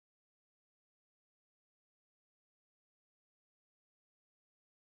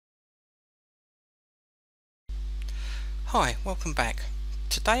Hi, welcome back.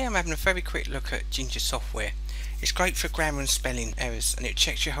 Today I'm having a very quick look at Ginger software. It's great for grammar and spelling errors and it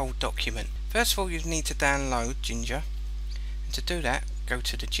checks your whole document. First of all, you need to download Ginger, and to do that go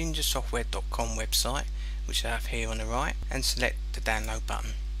to the gingersoftware.com website, which I have here on the right, and select the download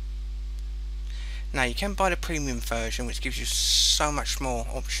button. Now you can buy the premium version, which gives you so much more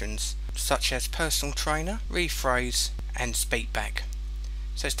options such as personal trainer, rephrase and speak back.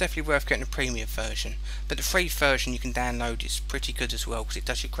 So it's definitely worth getting the premium version, but the free version you can download is pretty good as well because it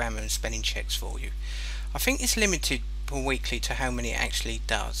does your grammar and spelling checks for you. I think it's limited per weekly to how many it actually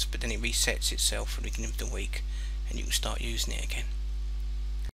does, but then it resets itself at the beginning of the week and you can start using it again.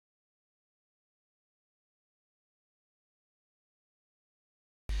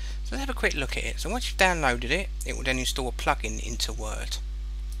 So let's have a quick look at it. So once you've downloaded it, it will then install a plugin into Word.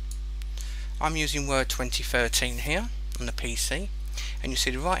 I'm using Word 2013 here on the PC. And you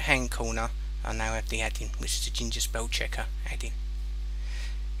see the right hand corner I now have the add-in, which is the Ginger spell checker add-in.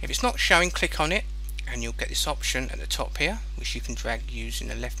 If it's not showing, click on it and you'll get this option at the top here, which you can drag using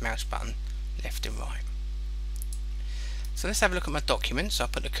the left mouse button left and right. So let's have a look at my document. So I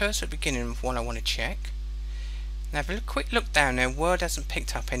put the cursor at the beginning of what I want to check. Now have a quick look down there. Word hasn't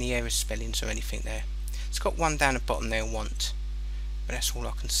picked up any error spellings or anything there. It's got one down the bottom there, want, but that's all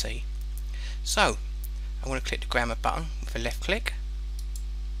I can see. So I want to click the grammar button with a left click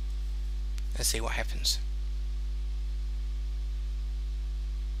and see what happens.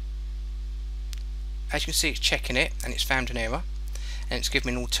 As you can see, it's checking it and it's found an error and it's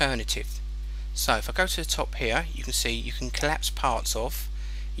given me an alternative. So if I go to the top here, you can see you can collapse parts of,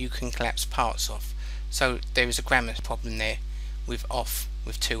 so there is a grammar problem there with off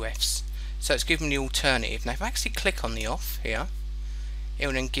with two F's. So it's given me the alternative. Now if I actually click on the off here, it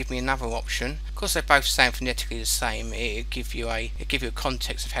will then give me another option. Because they both sound phonetically the same, it'll give you a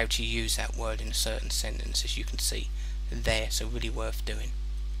context of how to use that word in a certain sentence, as you can see there. So really worth doing.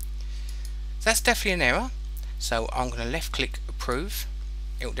 So that's definitely an error. So I'm going to left click approve.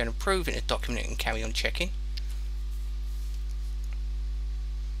 It will then approve in the document and carry on checking.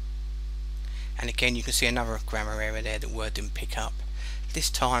 And again you can see another grammar error there that Word didn't pick up.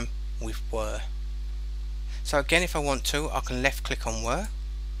 This time with were. So again, if I want to, I can left click on were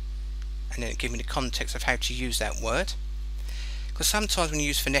and then it gives me the context of how to use that word. Because sometimes when you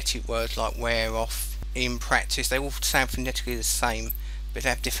use phonetic words like where, off, in practice, they all sound phonetically the same but they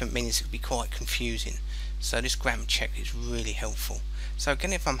have different meanings. It can be quite confusing. So this grammar check is really helpful. So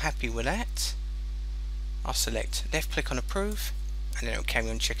again, if I'm happy with that, I'll select left click on approve and then it will carry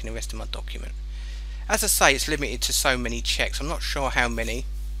on checking the rest of my document. As I say, it's limited to so many checks. I'm not sure how many.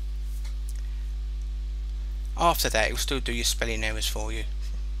 After that it will still do your spelling errors for you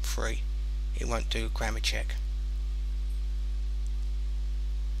free. It won't do a grammar check.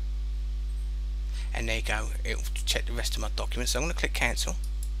 And there you go, it will check the rest of my documents. So I'm going to click cancel.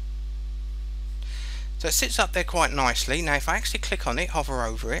 So it sits up there quite nicely. Now if I actually click on it, hover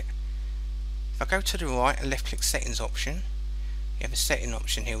over it, if I go to the right and left click settings option, you have a setting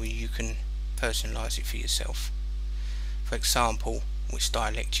option here where you can personalise it for yourself. For example, which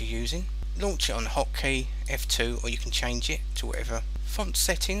dialect you're using. Launch it on the hotkey F2, or you can change it to whatever. Font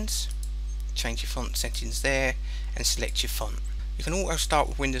settings, change your font settings there and select your font. You can also start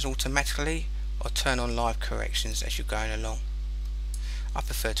with Windows automatically or turn on live corrections as you're going along. I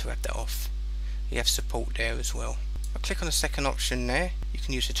prefer to have that off. You have support there as well. I'll click on the second option there. You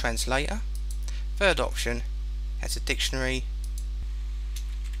can use the translator. Third option has a dictionary,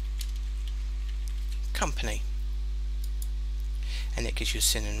 company, and it gives you a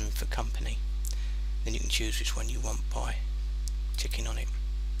synonym for company. Then you can choose which one you want by ticking on it.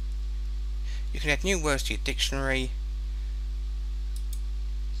 You can add new words to your dictionary,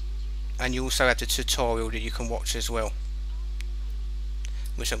 and you also have the tutorial that you can watch as well,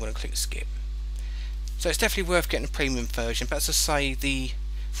 which I'm going to click skip. So it's definitely worth getting the premium version, but as I say, the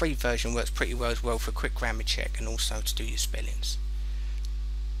free version works pretty well as well for a quick grammar check and also to do your spellings.